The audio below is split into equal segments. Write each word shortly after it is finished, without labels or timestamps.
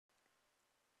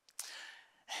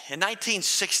In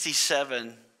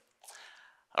 1967,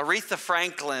 Aretha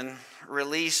Franklin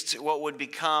released what would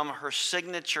become her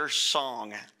signature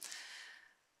song,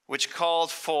 which called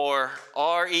for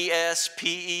R-E-S-P-E-C-T,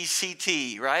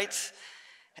 right?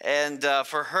 And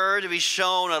for her to be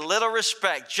shown a little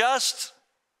respect, just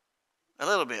a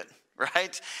little bit,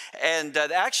 right? And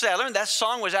actually, I learned that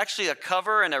song was actually a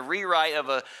cover and a rewrite of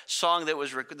a song that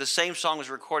was, the same song was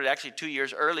recorded actually 2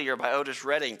 years earlier by Otis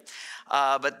Redding.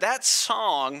 But that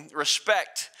song,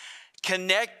 Respect,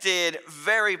 connected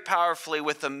very powerfully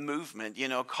with the movement,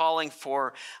 calling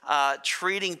for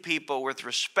treating people with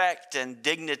respect and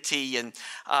dignity.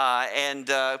 And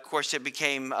of course, it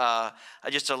became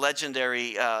just a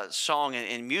legendary song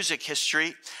in music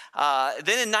history.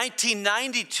 Then in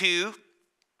 1992,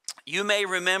 you may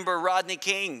remember Rodney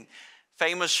King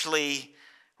famously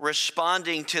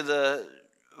responding to the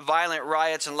violent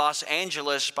riots in Los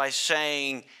Angeles by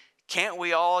saying, "Can't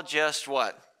we all just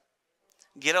what?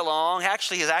 Get along?"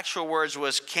 Actually, his actual words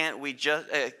was, "Can't we just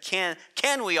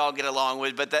can we all get along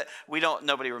with?" But that we don't.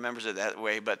 Nobody remembers it that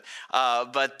way. But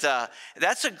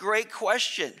that's a great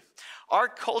question. Our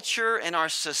culture and our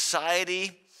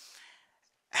society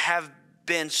have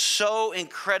been so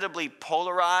incredibly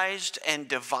polarized and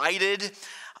divided,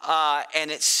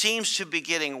 and it seems to be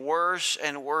getting worse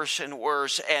and worse and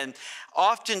worse, and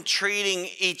often treating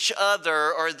each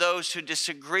other or those who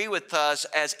disagree with us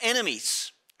as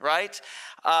enemies, right?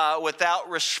 Without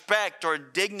respect or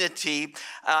dignity,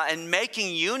 and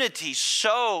making unity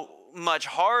so much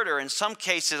harder, in some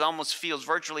cases almost feels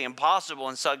virtually impossible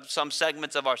in some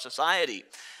segments of our society.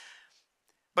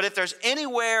 But if there's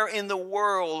anywhere in the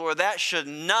world where that should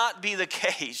not be the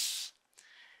case,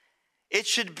 it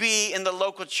should be in the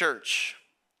local church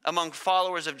among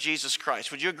followers of Jesus Christ.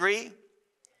 Would you agree?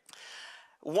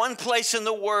 One place in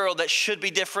the world that should be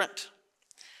different.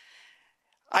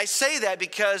 I say that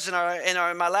because in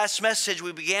my last message,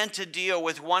 we began to deal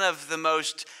with one of the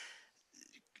most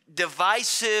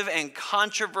divisive and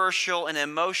controversial and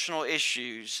emotional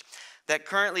issues that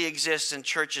currently exist in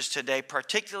churches today,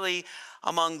 particularly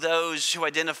among those who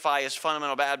identify as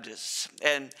fundamental Baptists.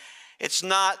 And it's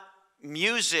not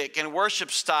music and worship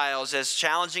styles, as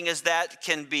challenging as that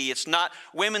can be. It's not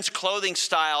women's clothing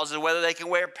styles and whether they can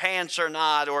wear pants or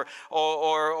not,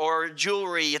 or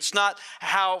jewelry. It's not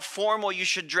how formal you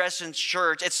should dress in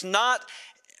church. It's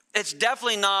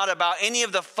definitely not about any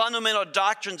of the fundamental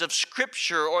doctrines of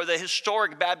Scripture or the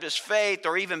historic Baptist faith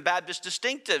or even Baptist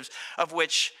distinctives of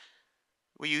which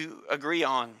we agree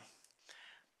on.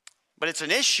 But it's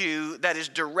an issue that is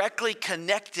directly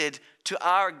connected to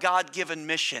our God-given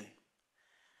mission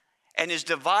and is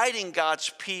dividing God's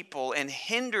people and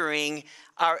hindering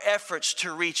our efforts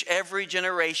to reach every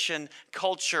generation,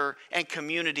 culture, and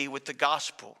community with the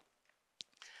gospel.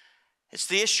 It's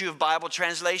the issue of Bible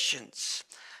translations.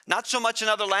 Not so much in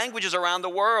other languages around the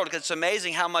world, because it's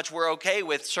amazing how much we're okay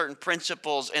with certain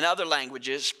principles in other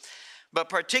languages, but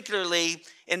particularly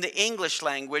in the English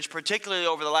language, particularly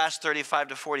over the last 35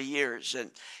 to 40 years.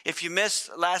 And if you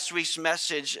missed last week's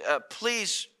message,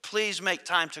 please make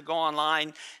time to go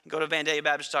online and go to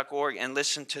vandaliabaptist.org and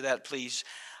listen to that, please.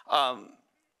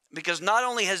 Because not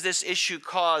only has this issue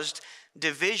caused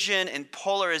division and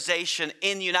polarization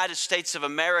in the United States of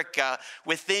America,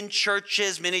 within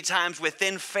churches, many times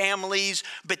within families,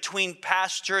 between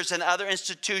pastors and other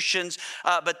institutions.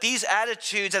 But these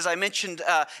attitudes, as I mentioned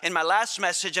in my last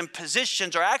message, and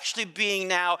positions are actually being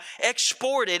now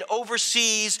exported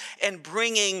overseas and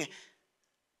bringing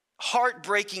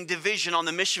heartbreaking division on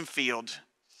the mission field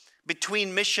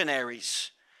between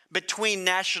missionaries, between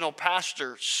national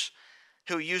pastors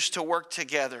who used to work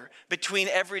together, between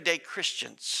everyday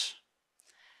Christians.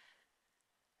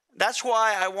 That's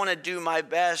why I want to do my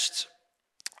best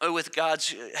with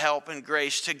God's help and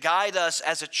grace to guide us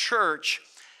as a church,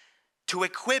 to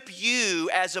equip you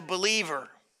as a believer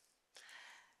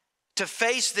to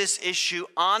face this issue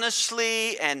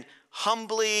honestly and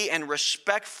humbly and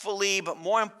respectfully, but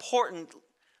more important,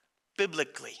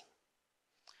 biblically.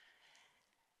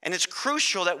 And it's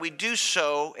crucial that we do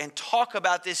so and talk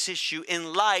about this issue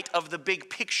in light of the big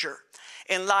picture,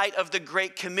 in light of the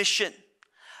Great Commission,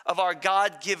 of our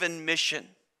God-given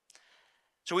mission.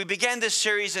 So we began this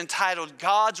series entitled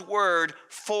God's Word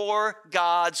for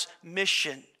God's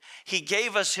Mission. He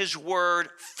gave us His Word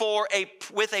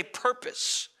with a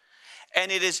purpose,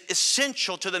 and it is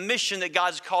essential to the mission that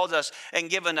God's called us and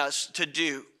given us to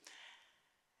do.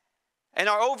 And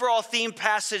our overall theme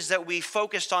passage that we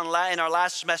focused on in our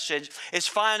last message is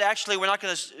found, actually, we're not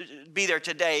going to be there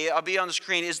today. I'll be on the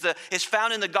screen, is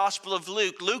found in the Gospel of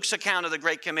Luke, Luke's account of the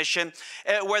Great Commission,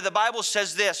 where the Bible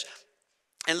says this: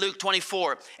 in Luke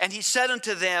 24, and he said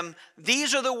unto them,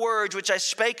 these are the words which I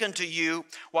spake unto you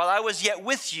while I was yet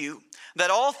with you, that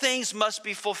all things must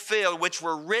be fulfilled, which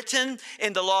were written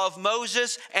in the law of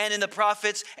Moses and in the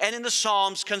prophets and in the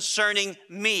Psalms concerning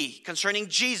me, concerning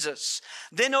Jesus.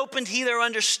 Then opened he their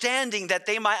understanding that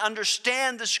they might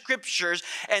understand the scriptures,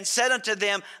 and said unto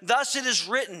them, thus it is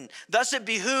written, thus it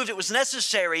behooved, it was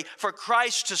necessary for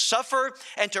Christ to suffer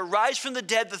and to rise from the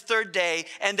dead the third day,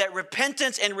 and that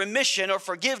repentance and remission or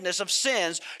forgiveness of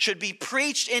sins should be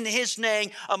preached in his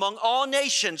name among all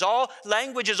nations, all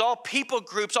languages, all people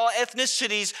groups, all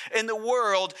ethnicities in the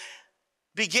world,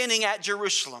 beginning at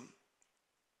Jerusalem.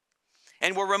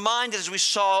 And we're reminded, as we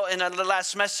saw in the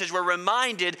last message, we're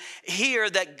reminded here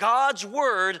that God's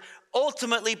word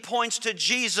ultimately points to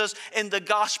Jesus in the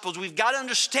Gospels. We've got to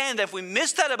understand that if we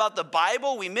miss that about the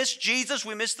Bible, we miss Jesus,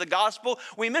 we miss the gospel,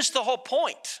 we miss the whole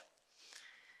point.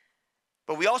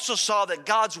 But we also saw that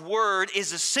God's word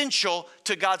is essential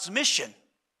to God's mission.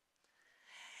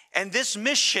 And this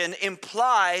mission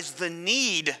implies the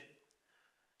need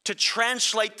to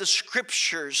translate the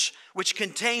scriptures which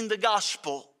contain the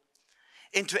gospel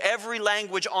into every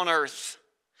language on earth,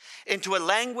 into a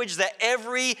language that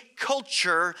every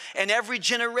culture and every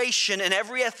generation and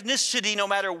every ethnicity, no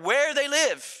matter where they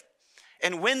live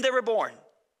and when they were born,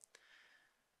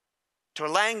 to a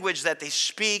language that they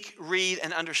speak, read,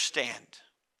 and understand.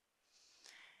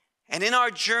 And in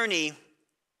our journey,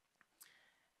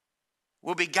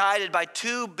 we'll be guided by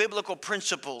two biblical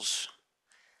principles,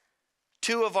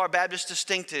 two of our Baptist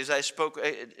distinctives I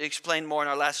explained more in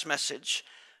our last message.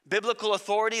 Biblical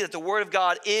authority, that the Word of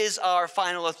God is our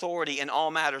final authority in all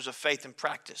matters of faith and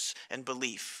practice and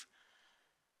belief.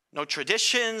 No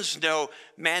traditions, no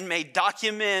man-made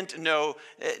document, no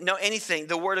anything.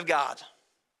 The Word of God,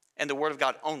 and the Word of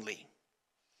God only.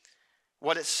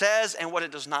 What it says and what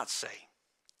it does not say.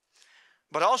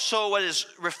 But also what is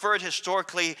referred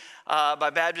historically by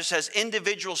Baptists as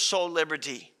individual soul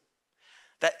liberty.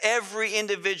 That every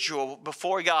individual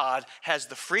before God has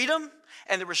the freedom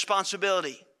and the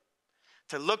responsibility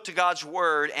to look to God's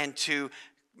word and to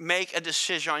make a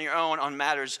decision on your own on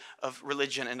matters of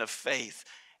religion and of faith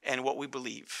and what we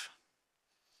believe.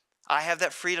 I have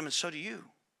that freedom, and so do you.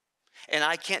 And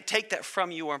I can't take that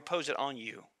from you or impose it on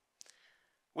you.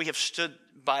 We have stood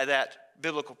by that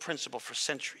biblical principle for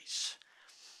centuries.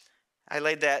 I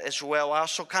laid that as well. I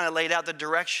also kind of laid out the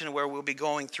direction where we'll be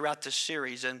going throughout this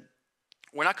series. And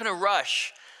we're not going to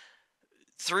rush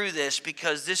through this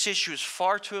because this issue is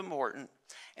far too important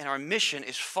and our mission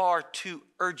is far too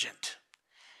urgent.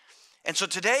 And so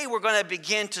today we're going to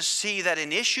begin to see that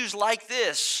in issues like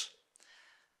this,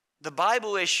 the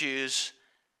Bible issues,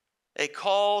 a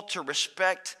call to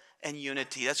respect and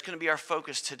unity. That's going to be our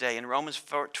focus today in Romans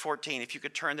 14. If you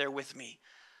could turn there with me.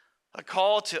 A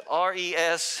call to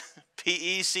R-E-S-P-E-C-T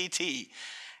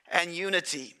and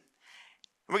unity.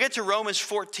 We'll get to Romans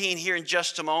 14 here in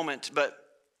just a moment, but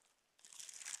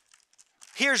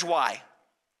here's why.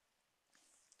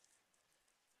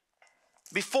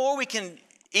 Before we can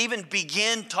even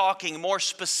begin talking more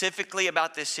specifically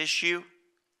about this issue,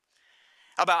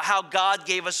 about how God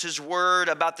gave us his word,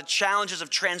 about the challenges of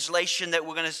translation that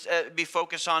we're going to be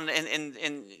focused on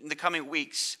in the coming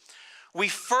weeks, we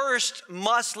first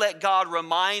must let God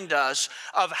remind us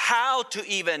of how to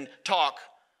even talk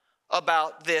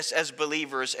about this as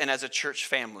believers and as a church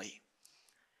family.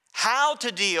 How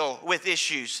to deal with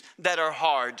issues that are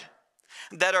hard,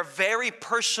 that are very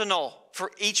personal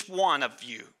for each one of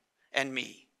you and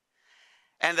me,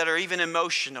 and that are even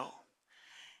emotional,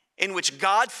 in which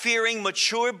God-fearing,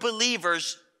 mature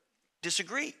believers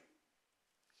disagree,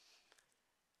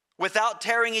 without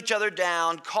tearing each other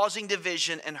down, causing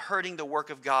division, and hurting the work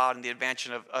of God and the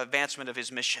advancement of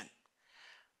his mission.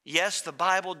 Yes, the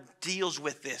Bible deals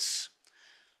with this.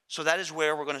 So that is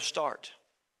where we're going to start.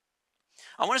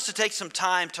 I want us to take some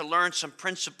time to learn some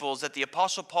principles that the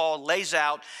Apostle Paul lays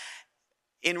out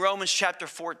in Romans chapter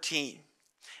 14.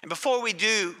 And before we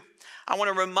do, I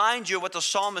want to remind you of what the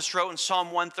psalmist wrote in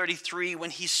Psalm 133 when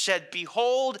he said,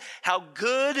 "Behold, how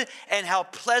good and how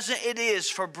pleasant it is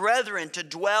for brethren to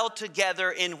dwell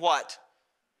together in" what?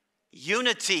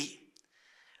 Unity.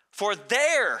 For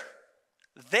there,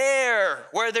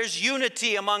 where there's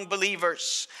unity among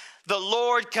believers, the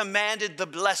Lord commanded the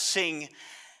blessing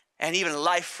and even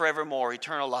life forevermore,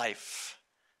 eternal life,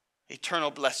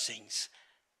 eternal blessings.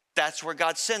 That's where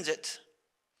God sends it.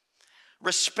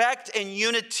 Respect and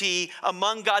unity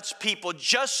among God's people,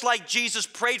 just like Jesus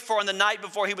prayed for on the night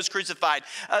before he was crucified,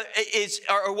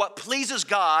 are what pleases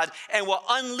God and what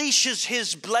unleashes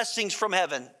his blessings from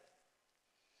heaven.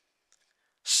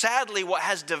 Sadly, what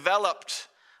has developed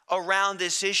around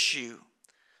this issue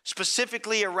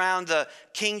specifically around the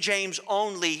King James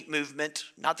only movement,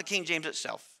 not the King James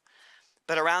itself,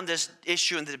 but around this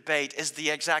issue in the debate, is the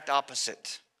exact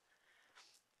opposite.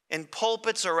 In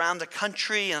pulpits around the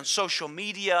country and on social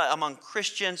media among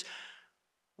Christians,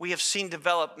 we have seen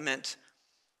development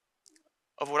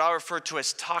of what I refer to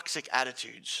as toxic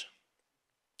attitudes.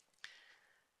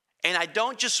 And I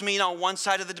don't just mean on one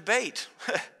side of the debate.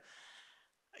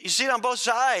 You see it on both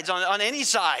sides, on any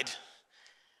side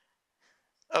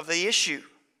of the issue.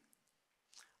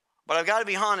 But I've got to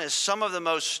be honest, some of the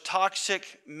most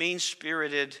toxic,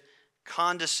 mean-spirited,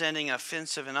 condescending,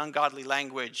 offensive, and ungodly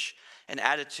language and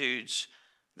attitudes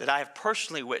that I have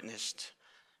personally witnessed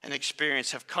and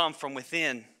experienced have come from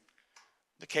within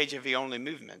the KJV-only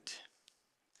movement.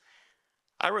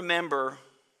 I remember,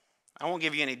 I won't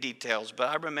give you any details, but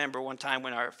I remember one time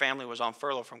when our family was on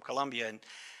furlough from Colombia,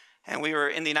 and we were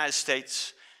in the United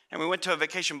States, and we went to a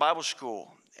vacation Bible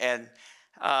school, and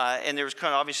there was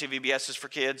kind of obviously VBSs for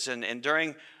kids, and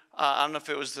during, I don't know if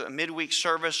it was the midweek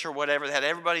service or whatever, they had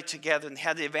everybody together and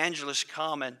had the evangelist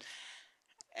come,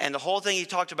 and the whole thing he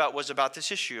talked about was about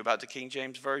this issue, about the King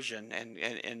James Version,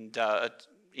 and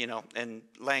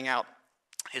laying out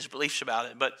his beliefs about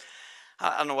it. But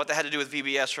I don't know what that had to do with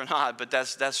VBS or not, but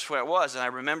that's where it was, and I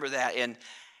remember that. And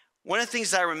one of the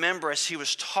things that I remember as he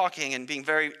was talking and being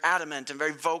very adamant and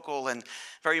very vocal and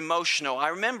very emotional, I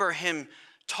remember him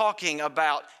talking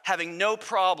about having no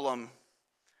problem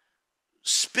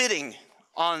spitting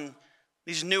on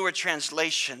these newer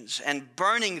translations and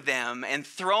burning them and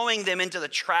throwing them into the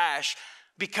trash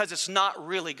because it's not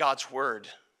really God's word.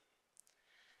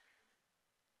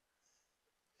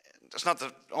 That's not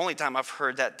the only time I've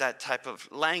heard that type of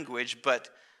language, but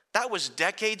that was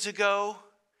decades ago,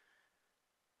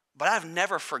 but I've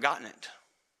never forgotten it.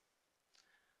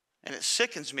 And it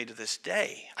sickens me to this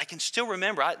day. I can still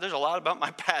remember. There's a lot about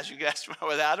my past you guys know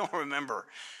that I don't remember.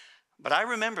 But I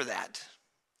remember that.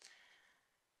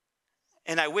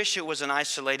 And I wish it was an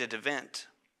isolated event.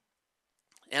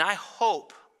 And I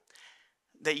hope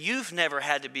that you've never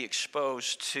had to be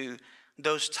exposed to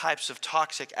those types of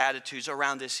toxic attitudes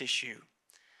around this issue.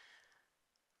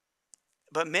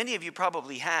 But many of you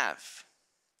probably have.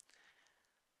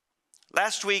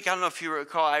 Last week, I don't know if you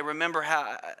recall, I remember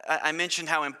how I mentioned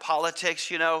how in politics,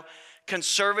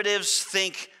 conservatives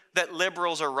think that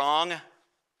liberals are wrong,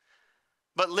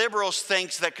 but liberals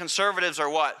think that conservatives are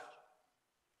what?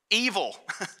 Evil.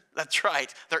 That's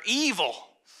right. They're evil.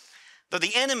 They're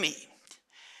the enemy.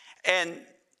 And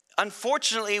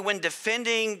unfortunately, when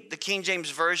defending the King James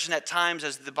Version at times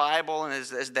as the Bible and as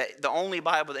the only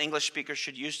Bible the English speakers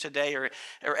should use today or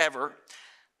ever,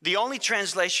 the only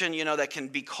translation, that can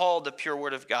be called the pure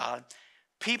word of God,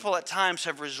 people at times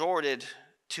have resorted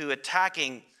to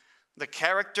attacking the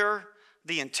character,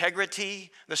 the integrity,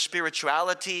 the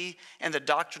spirituality, and the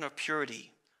doctrine of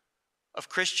purity of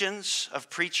Christians,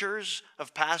 of preachers,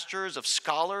 of pastors, of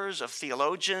scholars, of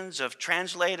theologians, of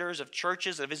translators, of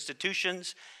churches, of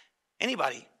institutions,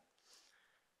 anybody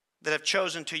that have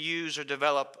chosen to use or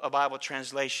develop a Bible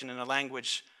translation in a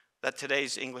language that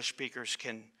today's English speakers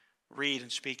can read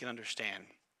and speak and understand.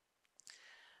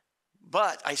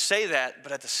 But I say that,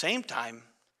 but at the same time,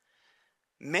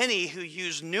 many who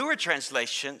use newer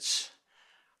translations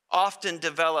often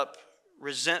develop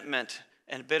resentment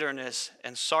and bitterness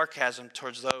and sarcasm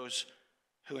towards those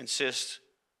who insist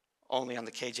only on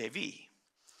the KJV.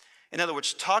 In other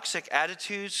words, toxic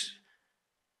attitudes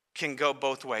can go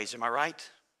both ways. Am I right?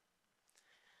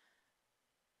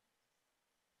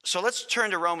 So let's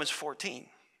turn to Romans 14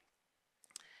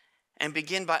 and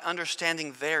begin by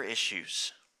understanding their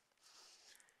issues.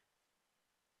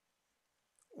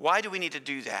 Why do we need to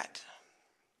do that?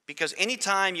 Because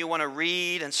anytime you want to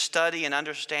read and study and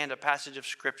understand a passage of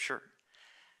Scripture,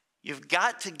 you've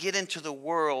got to get into the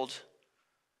world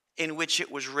in which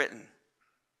it was written.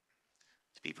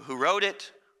 The people who wrote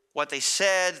it, what they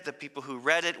said, the people who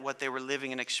read it, what they were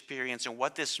living and experiencing, and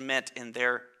what this meant in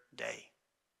their day.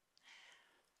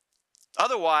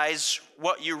 Otherwise,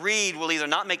 what you read will either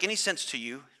not make any sense to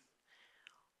you,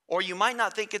 or you might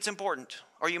not think it's important,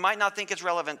 or you might not think it's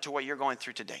relevant to what you're going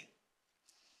through today.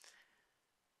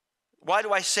 Why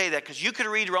do I say that? Because you could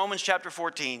read Romans chapter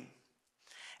 14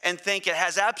 and think it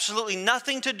has absolutely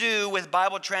nothing to do with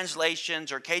Bible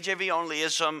translations or KJV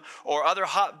onlyism or other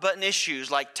hot button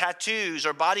issues like tattoos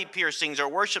or body piercings or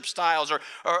worship styles or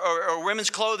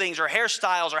women's clothing or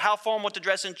hairstyles or how formal to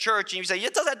dress in church. And you say,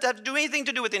 it doesn't have to do anything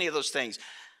to do with any of those things.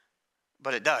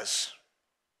 But it does.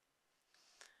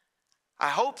 I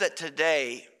hope that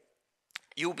today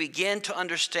you'll begin to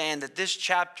understand that this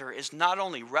chapter is not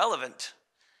only relevant,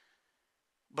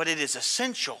 but it is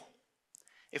essential.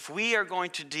 if we are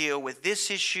going to deal with this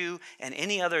issue and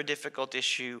any other difficult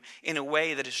issue in a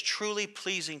way that is truly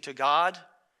pleasing to God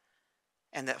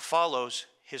and that follows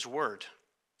His word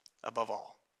above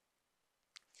all.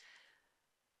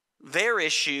 Their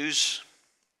issues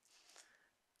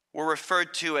were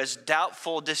referred to as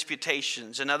doubtful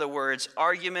disputations. In other words,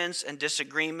 arguments and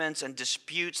disagreements and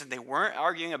disputes. And they weren't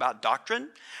arguing about doctrine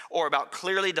or about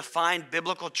clearly defined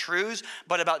biblical truths,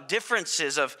 but about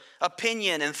differences of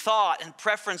opinion and thought and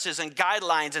preferences and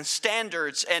guidelines and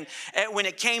standards. And when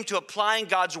it came to applying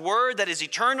God's word that is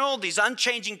eternal, these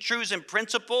unchanging truths and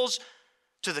principles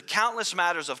to the countless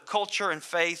matters of culture and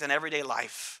faith and everyday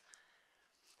life.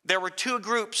 There were two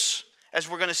groups, as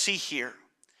we're going to see here.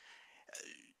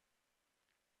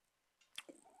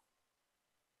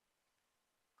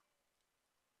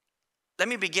 Let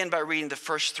me begin by reading the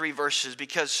first 3 verses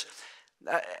because,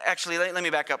 actually, let me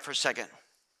back up for a second.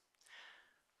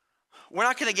 We're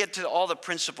not going to get to all the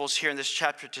principles here in this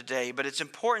chapter today, but it's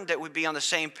important that we be on the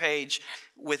same page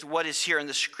with what is here in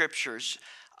the scriptures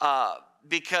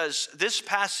because this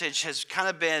passage has kind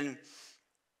of been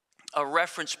a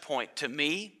reference point to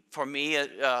me, for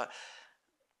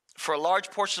a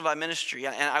large portion of my ministry.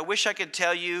 And I wish I could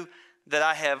tell you that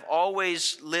I have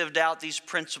always lived out these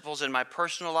principles in my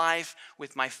personal life,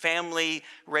 with my family,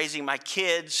 raising my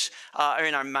kids, or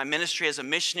in my ministry as a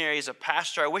missionary, as a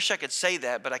pastor. I wish I could say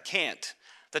that, but I can't.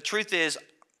 The truth is,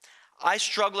 I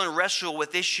struggle and wrestle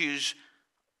with issues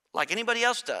like anybody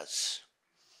else does.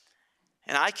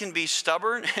 And I can be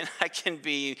stubborn, and I can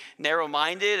be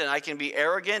narrow-minded, and I can be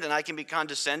arrogant, and I can be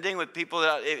condescending with people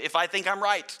if I think I'm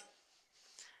right.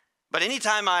 But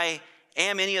anytime I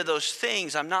am any of those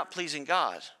things, I'm not pleasing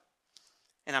God,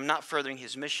 and I'm not furthering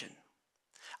His mission.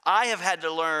 I have had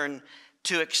to learn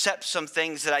to accept some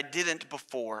things that I didn't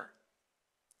before.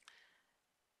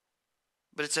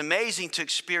 But it's amazing to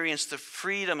experience the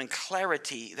freedom and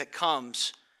clarity that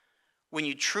comes when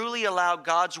you truly allow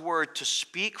God's word to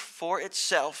speak for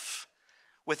itself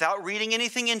without reading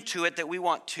anything into it that we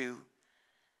want to,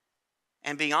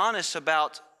 and being honest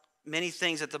about many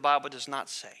things that the Bible does not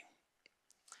say.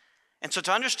 And so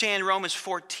to understand Romans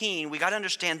 14, we got to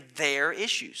understand their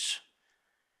issues.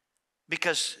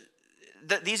 Because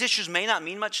these issues may not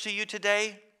mean much to you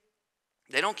today.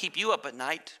 They don't keep you up at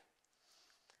night.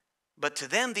 But to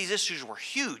them, these issues were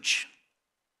huge.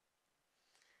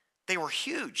 They were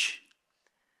huge.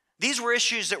 These were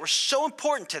issues that were so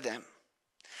important to them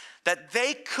that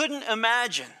they couldn't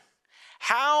imagine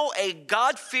how a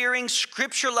God-fearing,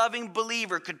 scripture-loving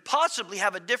believer could possibly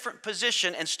have a different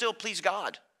position and still please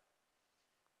God.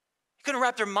 They couldn't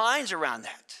wrap their minds around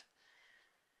that.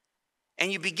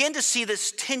 And you begin to see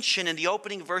this tension in the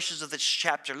opening verses of this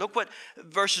chapter. Look what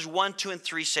verses 1, 2, and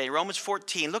 3 say. Romans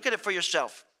 14, look at it for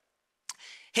yourself.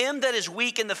 Him that is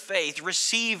weak in the faith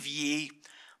receive ye,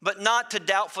 but not to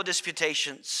doubtful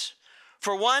disputations.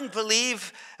 For one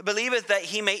believeth that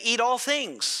he may eat all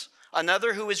things.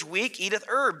 Another who is weak eateth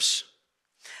herbs.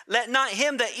 Let not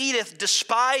him that eateth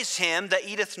despise him that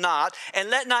eateth not, and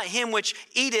let not him which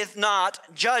eateth not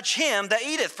judge him that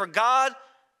eateth, for God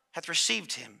hath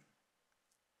received him.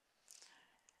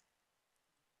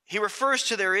 He refers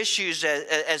to their issues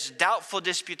as doubtful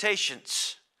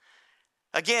disputations.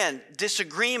 Again,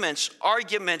 disagreements,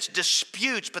 arguments,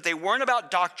 disputes, but they weren't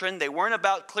about doctrine. They weren't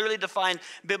about clearly defined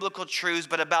biblical truths,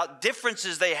 but about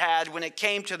differences they had when it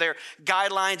came to their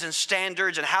guidelines and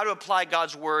standards and how to apply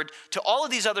God's word to all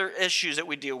of these other issues that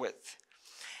we deal with.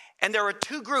 And there are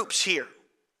two groups here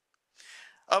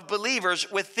of believers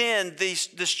within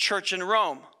this church in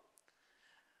Rome.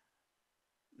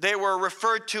 They were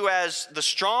referred to as the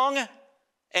strong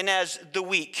and as the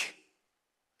weak.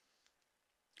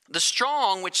 The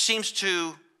strong, which seems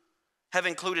to have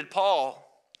included Paul,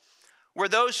 were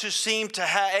those who seemed to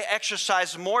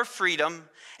exercise more freedom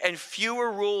and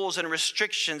fewer rules and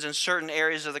restrictions in certain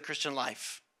areas of the Christian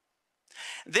life.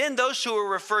 Then those who were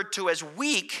referred to as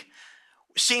weak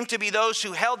seemed to be those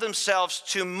who held themselves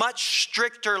to much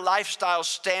stricter lifestyle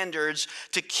standards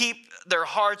to keep their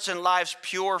hearts and lives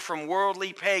pure from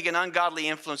worldly, pagan, ungodly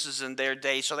influences in their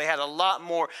day. So they had a lot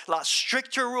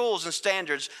stricter rules and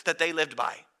standards that they lived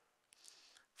by.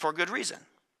 For good reason.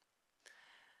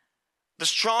 The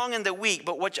strong and the weak,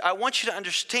 but what I want you to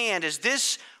understand is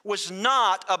this was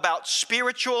not about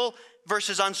spiritual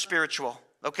versus unspiritual,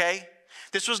 okay?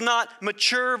 This was not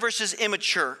mature versus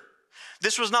immature.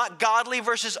 This was not godly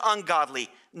versus ungodly,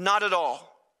 not at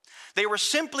all. They were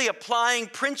simply applying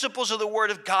principles of the Word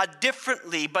of God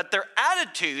differently, but their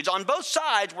attitudes on both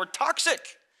sides were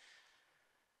toxic.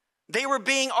 They were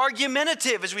being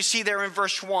argumentative, as we see there in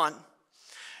verse 1.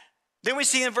 Then we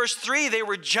see in verse 3, they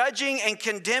were judging and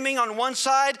condemning on one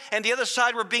side, and the other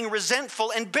side were being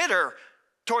resentful and bitter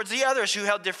towards the others who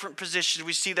held different positions.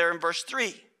 We see there in verse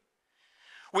 3.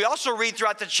 We also read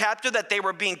throughout the chapter that they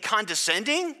were being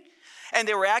condescending and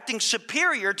they were acting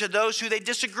superior to those who they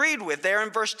disagreed with. There in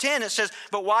verse 10 it says,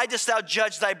 "But why dost thou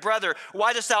judge thy brother?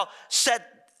 Why dost thou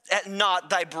set at naught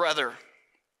thy brother?"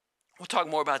 We'll talk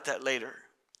more about that later.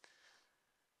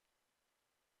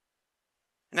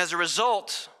 And as a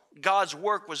result, God's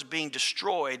work was being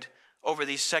destroyed over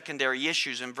these secondary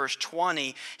issues. In verse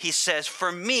 20, he says,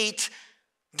 "For meat,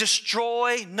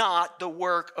 destroy not the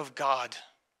work of God."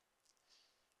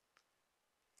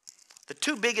 The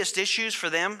two biggest issues for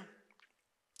them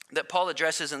that Paul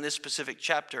addresses in this specific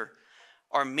chapter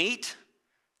are meat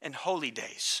and holy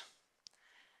days.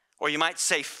 Or you might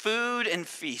say food and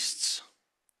feasts.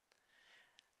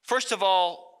 First of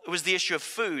all, it was the issue of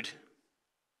food.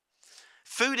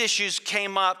 Food issues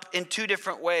came up in two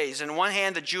different ways. On one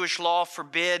hand, the Jewish law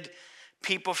forbid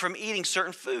people from eating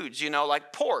certain foods,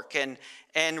 like pork and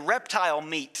reptile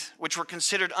meat, which were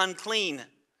considered unclean.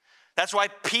 That's why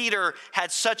Peter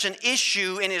had such an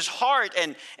issue in his heart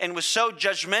and was so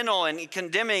judgmental and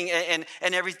condemning and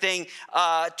everything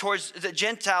towards the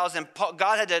Gentiles. And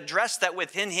God had to address that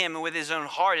within him and with his own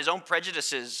heart, his own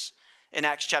prejudices in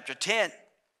Acts chapter 10.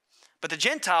 But the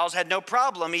Gentiles had no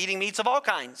problem eating meats of all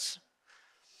kinds.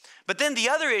 But then the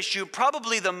other issue,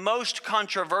 probably the most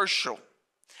controversial,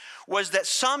 was that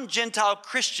some Gentile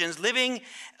Christians living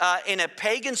in a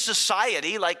pagan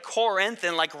society like Corinth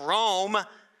and like Rome,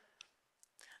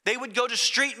 they would go to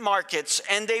street markets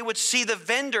and they would see the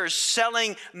vendors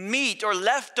selling meat or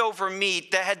leftover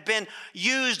meat that had been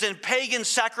used in pagan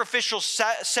sacrificial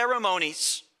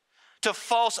ceremonies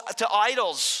to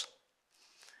idols.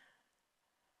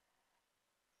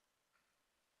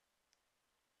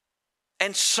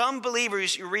 And some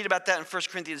believers, you read about that in 1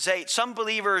 Corinthians 8, some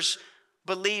believers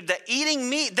believe that eating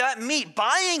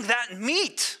buying that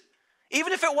meat,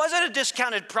 even if it was at a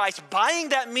discounted price, buying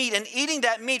that meat and eating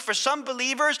that meat, for some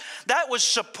believers, that was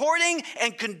supporting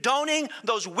and condoning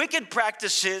those wicked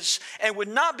practices and would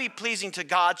not be pleasing to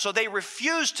God, so they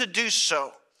refused to do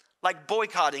so, like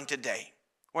boycotting today.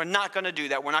 We're not going to do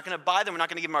that. We're not going to buy them. We're not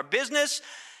going to give them our business.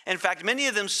 In fact, many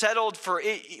of them settled for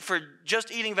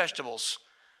just eating vegetables.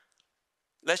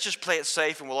 Let's just play it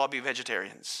safe and we'll all be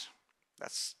vegetarians.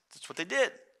 That's what they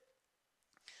did.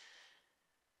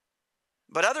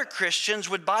 But other Christians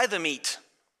would buy the meat,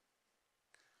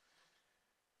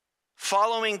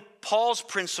 following Paul's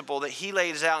principle that he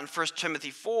lays out in 1 Timothy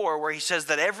 4, where he says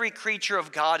that every creature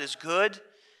of God is good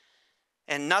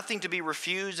and nothing to be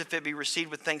refused if it be received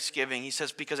with thanksgiving. He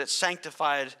says, because it's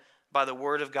sanctified by the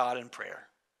word of God and prayer.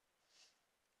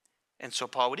 And so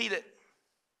Paul would eat it.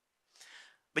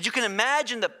 But you can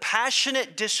imagine the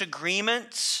passionate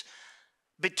disagreements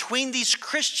between these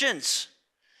Christians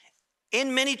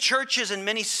in many churches and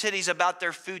many cities about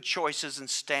their food choices and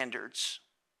standards.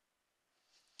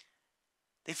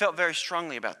 They felt very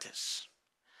strongly about this.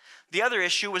 The other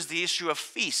issue was the issue of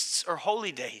feasts or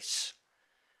holy days.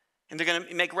 And they're going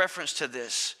to make reference to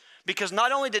this because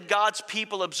not only did God's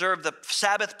people observe the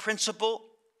Sabbath principle,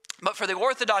 but for the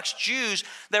Orthodox Jews,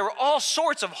 there were all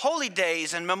sorts of holy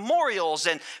days and memorials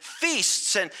and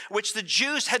feasts, and which the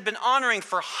Jews had been honoring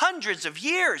for hundreds of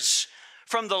years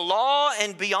from the law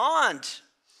and beyond.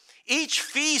 Each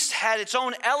feast had its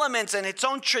own elements and its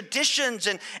own traditions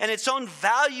and its own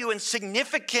value and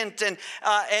significance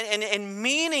and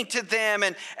meaning to them,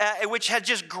 and which had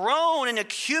just grown and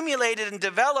accumulated and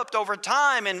developed over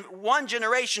time in one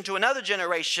generation to another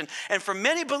generation. And for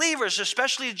many believers,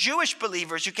 especially Jewish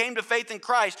believers who came to faith in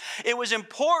Christ, it was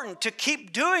important to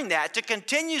keep doing that, to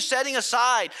continue setting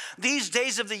aside these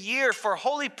days of the year for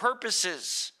holy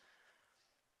purposes.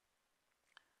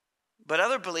 But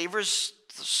other believers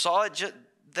saw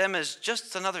them as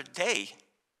just another day.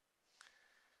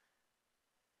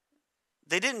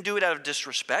 They didn't do it out of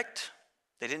disrespect.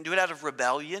 They didn't do it out of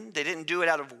rebellion. They didn't do it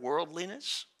out of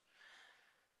worldliness.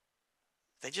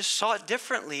 They just saw it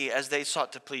differently as they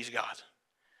sought to please God.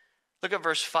 Look at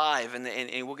verse 5,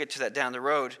 and we'll get to that down the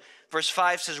road. Verse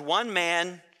 5 says, one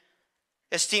man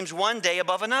esteems one day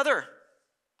above another.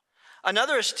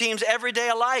 Another esteems every day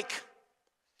alike.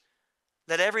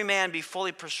 Let every man be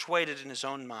fully persuaded in his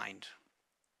own mind.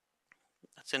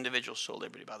 That's individual soul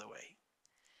liberty, by the way.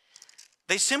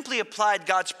 They simply applied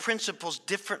God's principles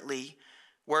differently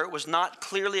where it was not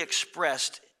clearly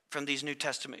expressed from these New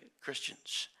Testament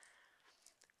Christians.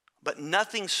 But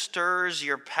nothing stirs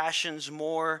your passions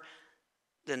more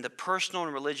than the personal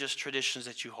and religious traditions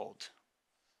that you hold,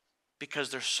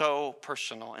 because they're so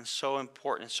personal and so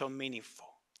important and so meaningful.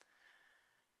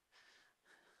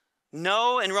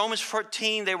 No, in Romans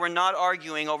 14, they were not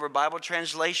arguing over Bible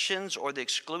translations or the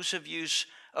exclusive use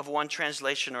of one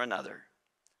translation or another,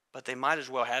 but they might as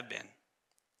well have been.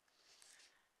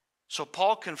 So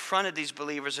Paul confronted these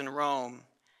believers in Rome,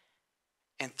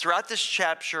 and throughout this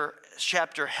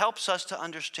chapter helps us to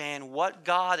understand what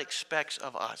God expects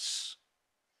of us.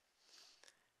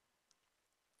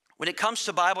 When it comes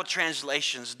to Bible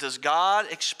translations, does God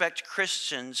expect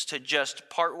Christians to just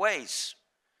part ways?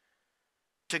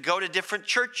 To go to different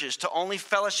churches, to only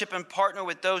fellowship and partner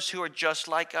with those who are just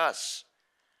like us?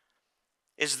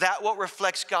 Is that what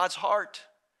reflects God's heart?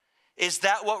 Is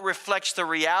that what reflects the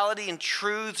reality and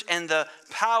truths and the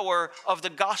power of the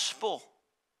gospel?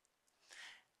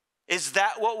 Is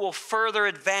that what will further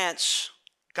advance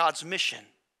God's mission?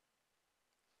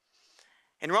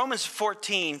 In Romans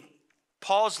 14,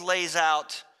 Paul lays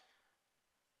out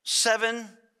 7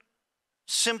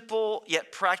 simple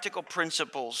yet practical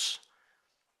principles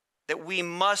that we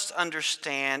must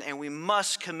understand and we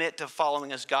must commit to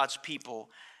following as God's people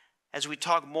as we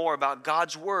talk more about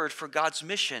God's word for God's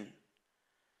mission.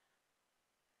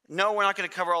 No, we're not going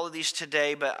to cover all of these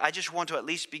today, but I just want to at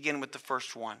least begin with the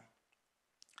first one.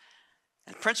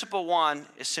 And principle 1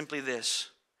 is simply this: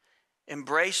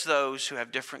 embrace those who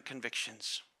have different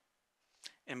convictions.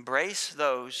 Embrace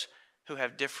those who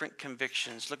have different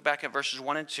convictions. Look back at verses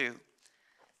 1 and 2.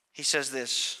 He says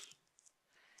this: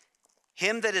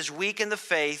 him that is weak in the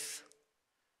faith,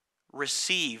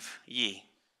 receive ye,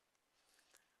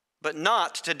 but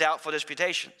not to doubtful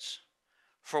disputations.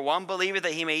 For one believeth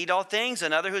that he may eat all things,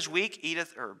 another who is weak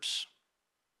eateth herbs.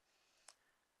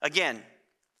 Again,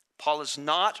 Paul is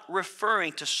not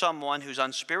referring to someone who's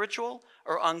unspiritual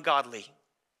or ungodly.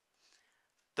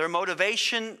 Their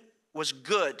motivation was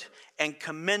good and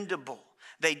commendable.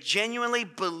 They genuinely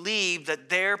believed that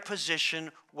their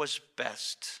position was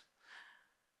best.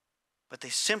 But they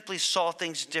simply saw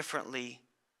things differently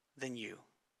than you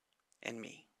and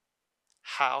me.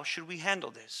 How should we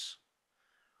handle this?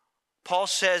 Paul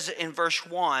says in verse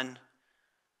 1,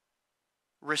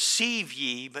 receive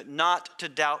ye, but not to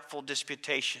doubtful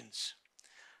disputations.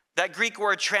 That Greek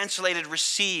word translated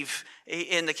receive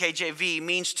in the KJV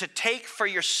means to take for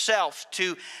yourself,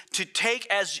 to take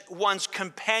as one's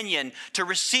companion, to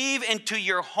receive into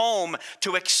your home,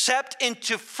 to accept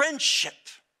into friendship.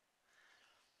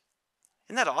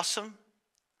 Isn't that awesome?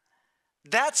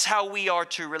 That's how we are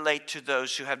to relate to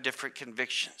those who have different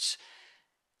convictions.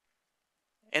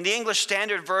 In the English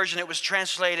Standard Version, it was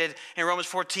translated in Romans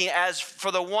 14 as,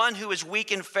 for the one who is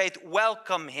weak in faith,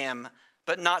 welcome him,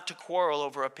 but not to quarrel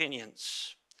over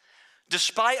opinions.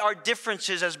 Despite our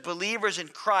differences as believers in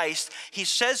Christ, he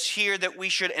says here that we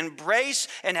should embrace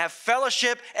and have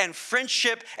fellowship and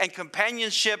friendship and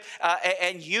companionship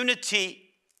and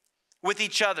unity with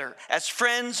each other as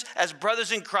friends, as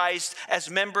brothers in Christ, as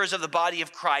members of the body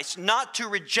of Christ, not to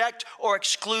reject or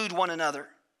exclude one another.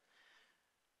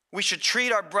 We should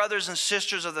treat our brothers and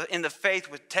sisters in the faith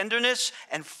with tenderness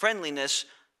and friendliness,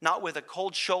 not with a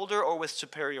cold shoulder or with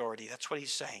superiority. That's what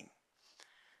he's saying.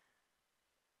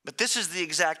 But this is the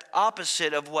exact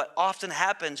opposite of what often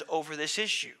happens over this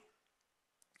issue,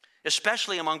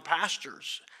 especially among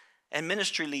pastors and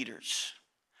ministry leaders.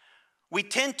 We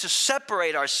tend to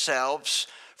separate ourselves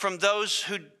from those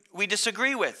who we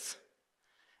disagree with,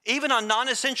 even on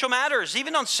non-essential matters,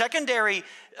 even on secondary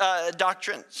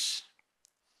doctrines.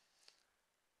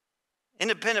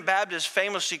 Independent Baptists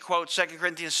famously quote 2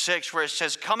 Corinthians 6, where it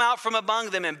says, come out from among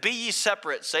them and be ye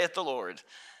separate, saith the Lord.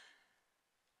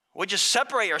 We just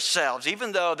separate ourselves,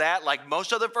 even though that, like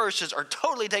most other verses, are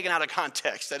totally taken out of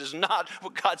context. That is not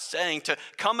what God's saying, to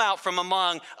come out from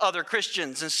among other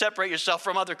Christians and separate yourself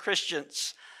from other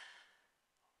Christians.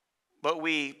 But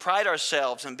we pride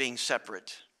ourselves in being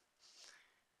separate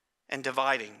and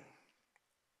dividing.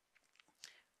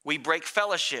 We break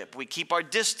fellowship. We keep our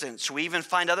distance. We even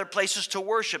find other places to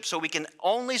worship so we can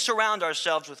only surround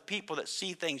ourselves with people that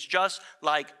see things just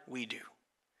like we do.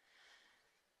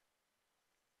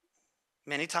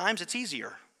 Many times it's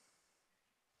easier.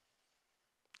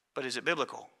 But is it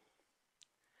biblical?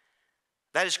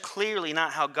 That is clearly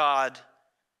not how God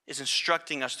is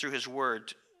instructing us through his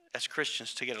word as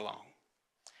Christians to get along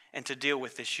and to deal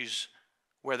with issues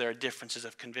where there are differences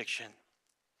of conviction.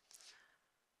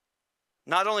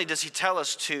 Not only does he tell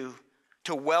us to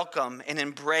welcome and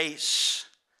embrace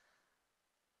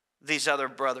these other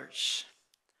brothers,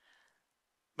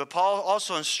 but Paul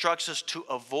also instructs us to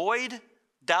avoid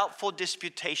doubtful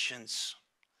disputations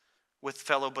with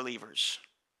fellow believers.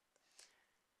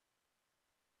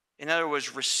 In other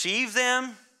words, receive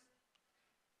them,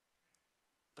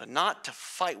 but not to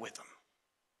fight with them.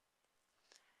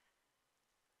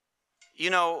 You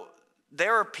know,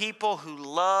 there are people who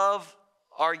love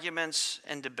arguments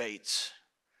and debates,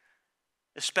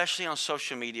 especially on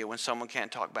social media when someone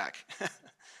can't talk back.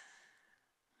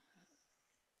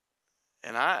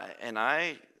 and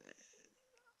I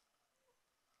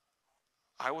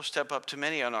will step up to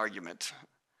many an argument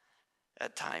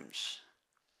at times.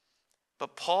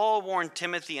 But Paul warned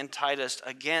Timothy and Titus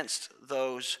against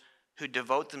those who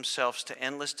devote themselves to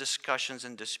endless discussions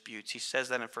and disputes. He says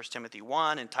that in 1 Timothy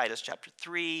 1 and Titus chapter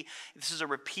 3. This is a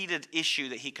repeated issue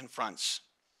that he confronts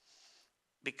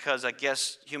because I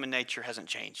guess human nature hasn't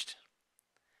changed.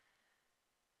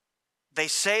 They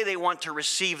say they want to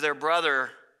receive their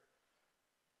brother,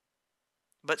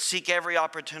 but seek every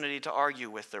opportunity to argue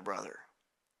with their brother.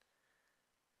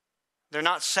 They're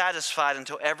not satisfied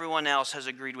until everyone else has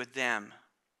agreed with them.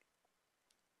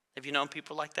 Have you known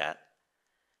people like that?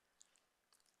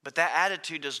 But that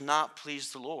attitude does not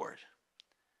please the Lord.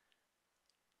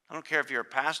 I don't care if you're a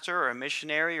pastor or a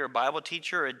missionary or a Bible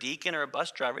teacher or a deacon or a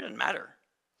bus driver, it doesn't matter.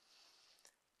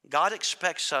 God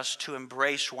expects us to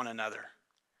embrace one another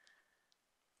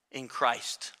in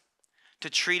Christ, to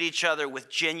treat each other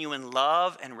with genuine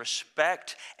love and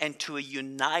respect, and to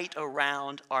unite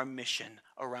around our mission,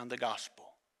 around the gospel.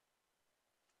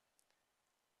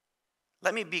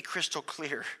 Let me be crystal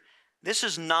clear. This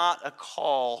is not a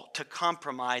call to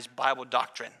compromise Bible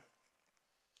doctrine,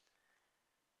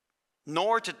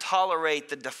 nor to tolerate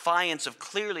the defiance of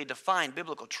clearly defined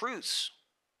biblical truths.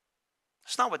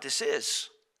 That's not what this is.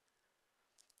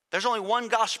 There's only one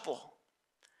gospel.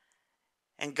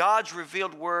 And God's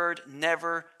revealed word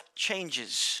never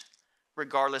changes,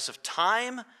 regardless of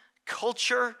time,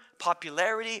 culture,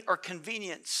 popularity, or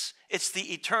convenience. It's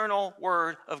the eternal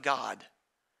word of God.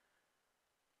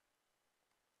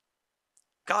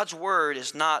 God's word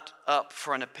is not up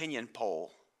for an opinion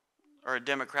poll or a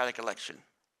democratic election.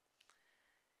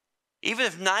 Even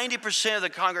if 90% of the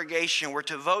congregation were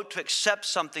to vote to accept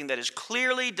something that is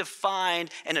clearly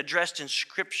defined and addressed in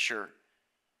Scripture,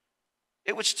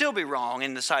 it would still be wrong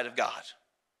in the sight of God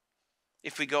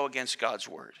if we go against God's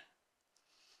word.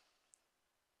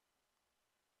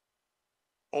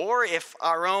 Or if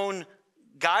our own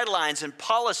guidelines and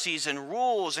policies and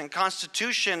rules and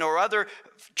constitution or other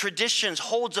traditions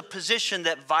holds a position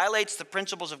that violates the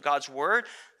principles of God's word,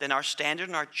 then our standard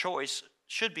and our choice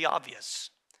should be obvious.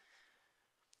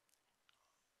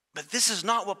 But this is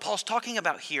not what Paul's talking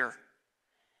about here.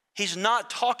 He's not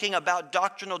talking about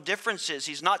doctrinal differences.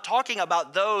 He's not talking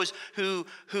about those who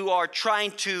are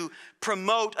trying to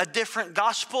promote a different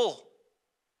gospel.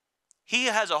 He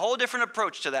has a whole different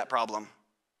approach to that problem.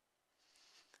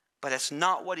 But that's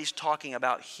not what he's talking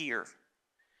about here.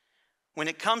 When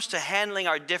it comes to handling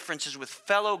our differences with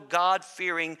fellow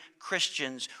God-fearing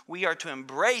Christians, we are to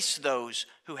embrace those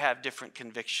who have different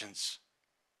convictions.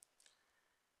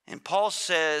 And Paul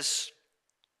says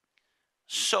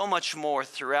so much more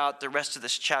throughout the rest of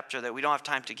this chapter that we don't have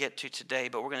time to get to today,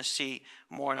 but we're going to see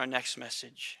more in our next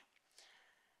message.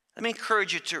 Let me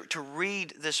encourage you to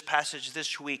read this passage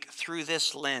this week through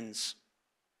this lens,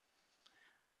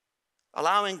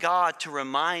 allowing God to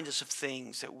remind us of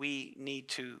things that we need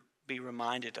to be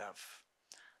reminded of,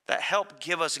 that help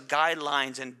give us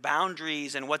guidelines and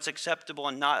boundaries and what's acceptable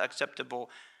and not acceptable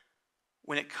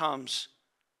when it comes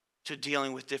to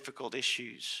dealing with difficult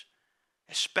issues,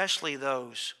 especially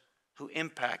those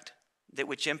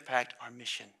which impact our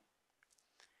mission.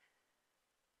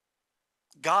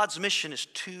 God's mission is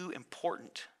too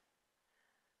important.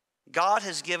 God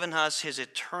has given us his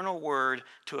eternal word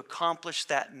to accomplish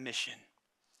that mission.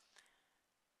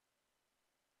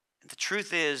 And the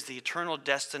truth is, the eternal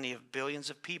destiny of billions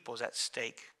of people is at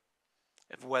stake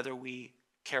of whether we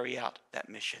carry out that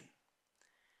mission.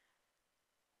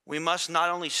 We must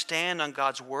not only stand on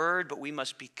God's word, but we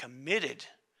must be committed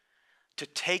to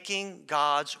taking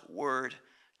God's word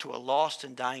to a lost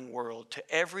and dying world, to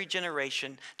every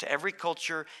generation, to every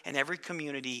culture, and every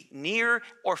community, near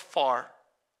or far,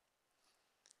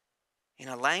 in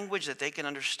a language that they can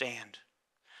understand,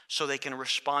 so they can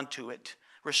respond to it,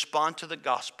 respond to the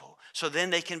gospel, so then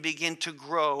they can begin to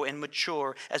grow and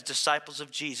mature as disciples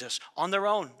of Jesus on their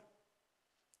own,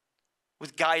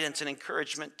 with guidance and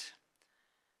encouragement.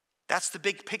 That's the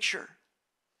big picture.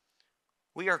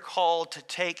 We are called to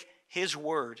take his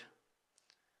word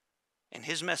and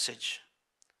his message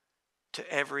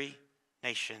to every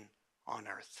nation on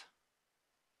earth.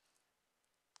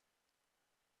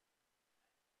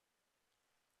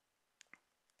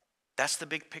 That's the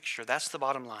big picture. That's the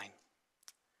bottom line.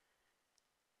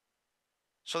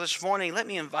 So this morning, let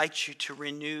me invite you to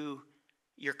renew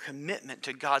your commitment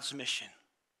to God's mission.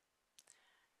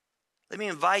 Let me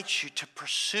invite you to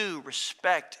pursue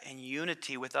respect and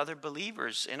unity with other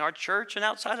believers in our church and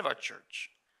outside of our church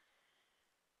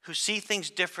who see things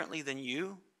differently than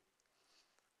you,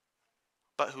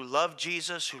 but who love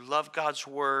Jesus, who love God's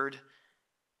word,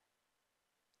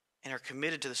 and are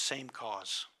committed to the same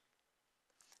cause,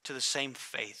 to the same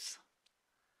faith.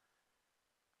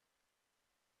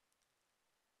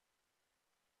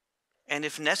 And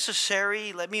if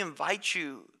necessary, let me invite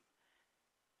you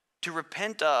to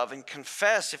repent of and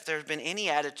confess if there have been any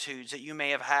attitudes that you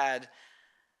may have had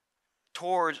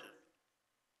toward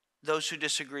those who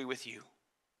disagree with you.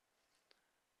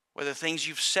 Whether things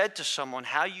you've said to someone,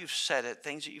 how you've said it,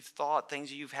 things that you've thought, things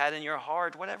that you've had in your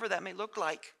heart, whatever that may look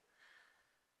like.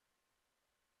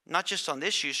 Not just on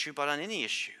this issue, but on any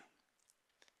issue.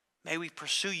 May we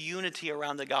pursue unity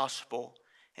around the gospel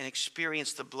and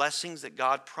experience the blessings that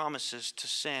God promises to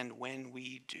send when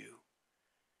we do.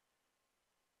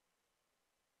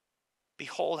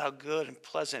 Behold how good and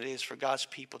pleasant it is for God's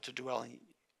people to dwell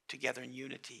together in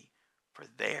unity, for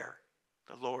there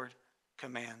the Lord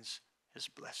commands his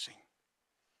blessing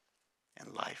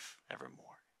and life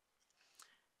evermore.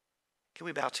 Can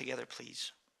we bow together,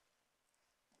 please?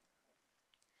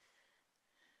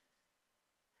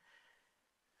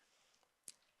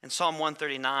 In Psalm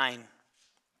 139,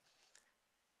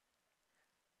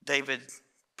 David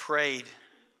prayed,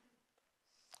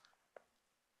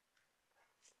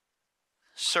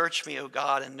 "Search me, O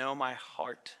God, and know my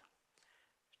heart.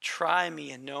 Try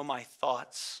me and know my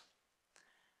thoughts.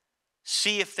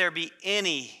 See if there be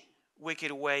any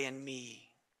wicked way in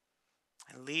me,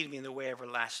 and lead me in the way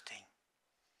everlasting."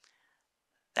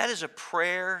 That is a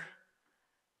prayer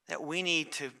that we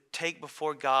need to take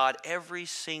before God every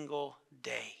single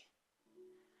day.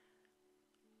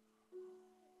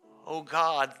 Oh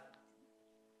God,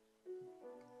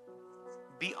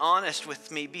 be honest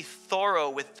with me, be thorough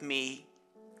with me.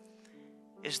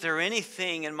 Is there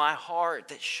anything in my heart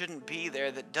that shouldn't be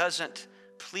there, that doesn't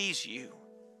please you?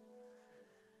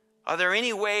 Are there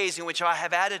any ways in which I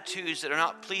have attitudes that are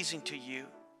not pleasing to you?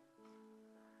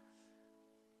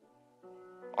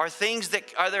 Are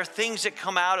there things that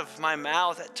come out of my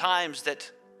mouth at times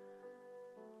that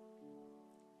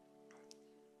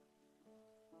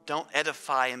don't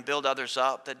edify and build others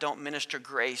up, that don't minister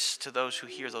grace to those who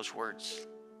hear those words?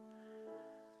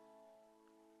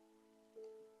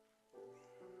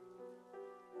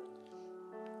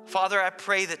 Father, I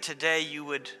pray that today you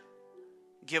would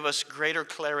give us greater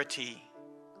clarity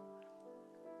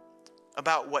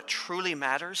about what truly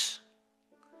matters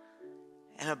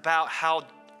and about how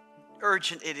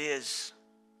urgent it is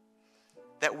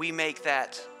that we make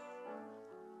that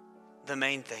the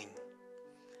main thing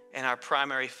and our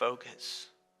primary focus.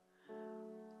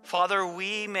 Father,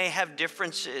 we may have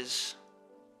differences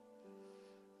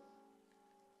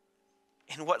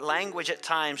in what language at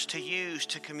times to use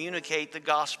to communicate the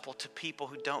gospel to people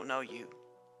who don't know you,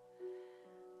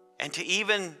 and to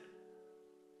even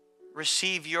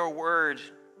receive your word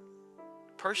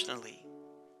personally.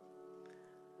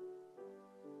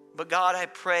 But God, I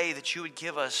pray that you would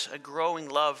give us a growing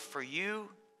love for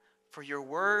you, for your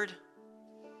word,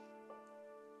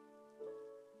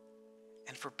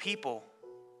 and for people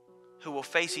who will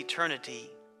face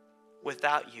eternity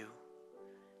without you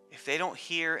if they don't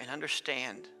hear and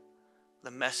understand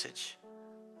the message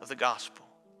of the gospel,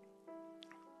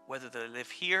 whether they live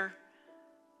here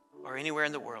or anywhere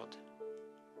in the world.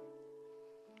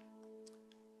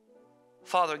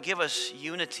 Father, give us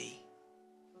unity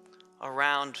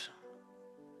around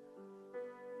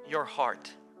your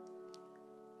heart.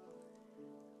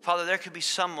 Father, there could be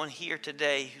someone here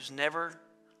today who's never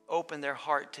opened their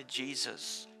heart to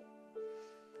Jesus.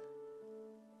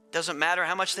 Doesn't matter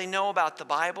how much they know about the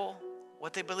Bible,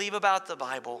 what they believe about the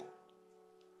Bible.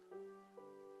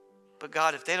 But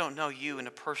God, if they don't know you in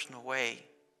a personal way,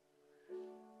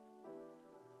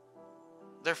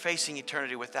 they're facing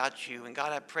eternity without you. And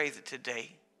God, I pray that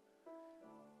today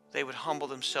they would humble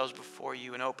themselves before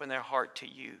you and open their heart to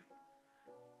you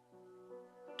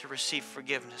to receive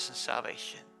forgiveness and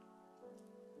salvation.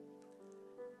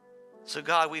 So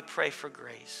God, we pray for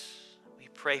grace. We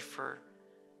pray for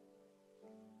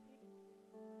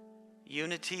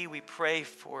unity. We pray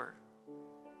for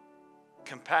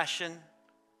compassion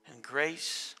and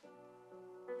grace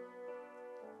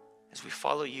as we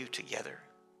follow you together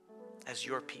as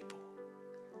your people.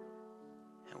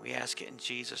 And we ask it in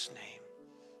Jesus' name.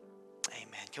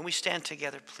 Amen. Can we stand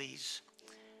together, please,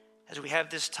 as we have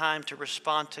this time to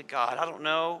respond to God? I don't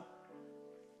know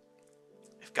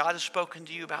if God has spoken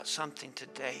to you about something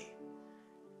today.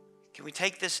 Can we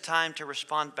take this time to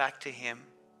respond back to him?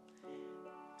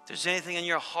 If there's anything in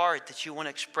your heart that you want to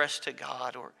express to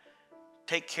God or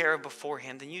take care of before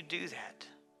Him, then you do that.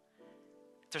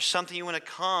 If there's something you want to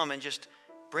come and just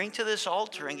bring to this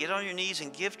altar and get on your knees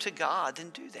and give to God, then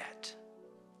do that.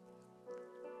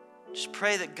 Just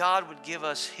pray that God would give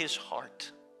us His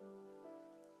heart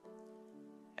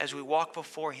as we walk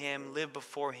before Him, live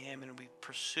before Him, and we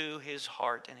pursue His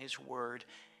heart and His word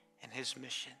and His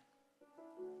mission.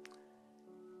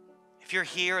 If you're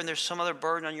here and there's some other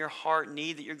burden on your heart,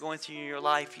 need that you're going through in your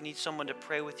life, you need someone to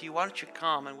pray with you, why don't you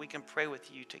come and we can pray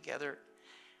with you together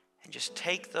and just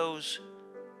take those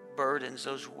burdens,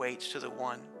 those weights to the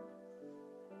one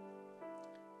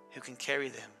who can carry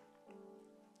them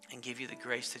and give you the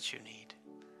grace that you need.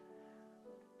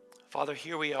 Father,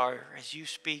 here we are. As you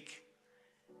speak,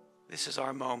 this is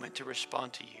our moment to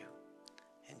respond to you.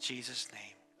 In Jesus'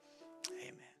 name.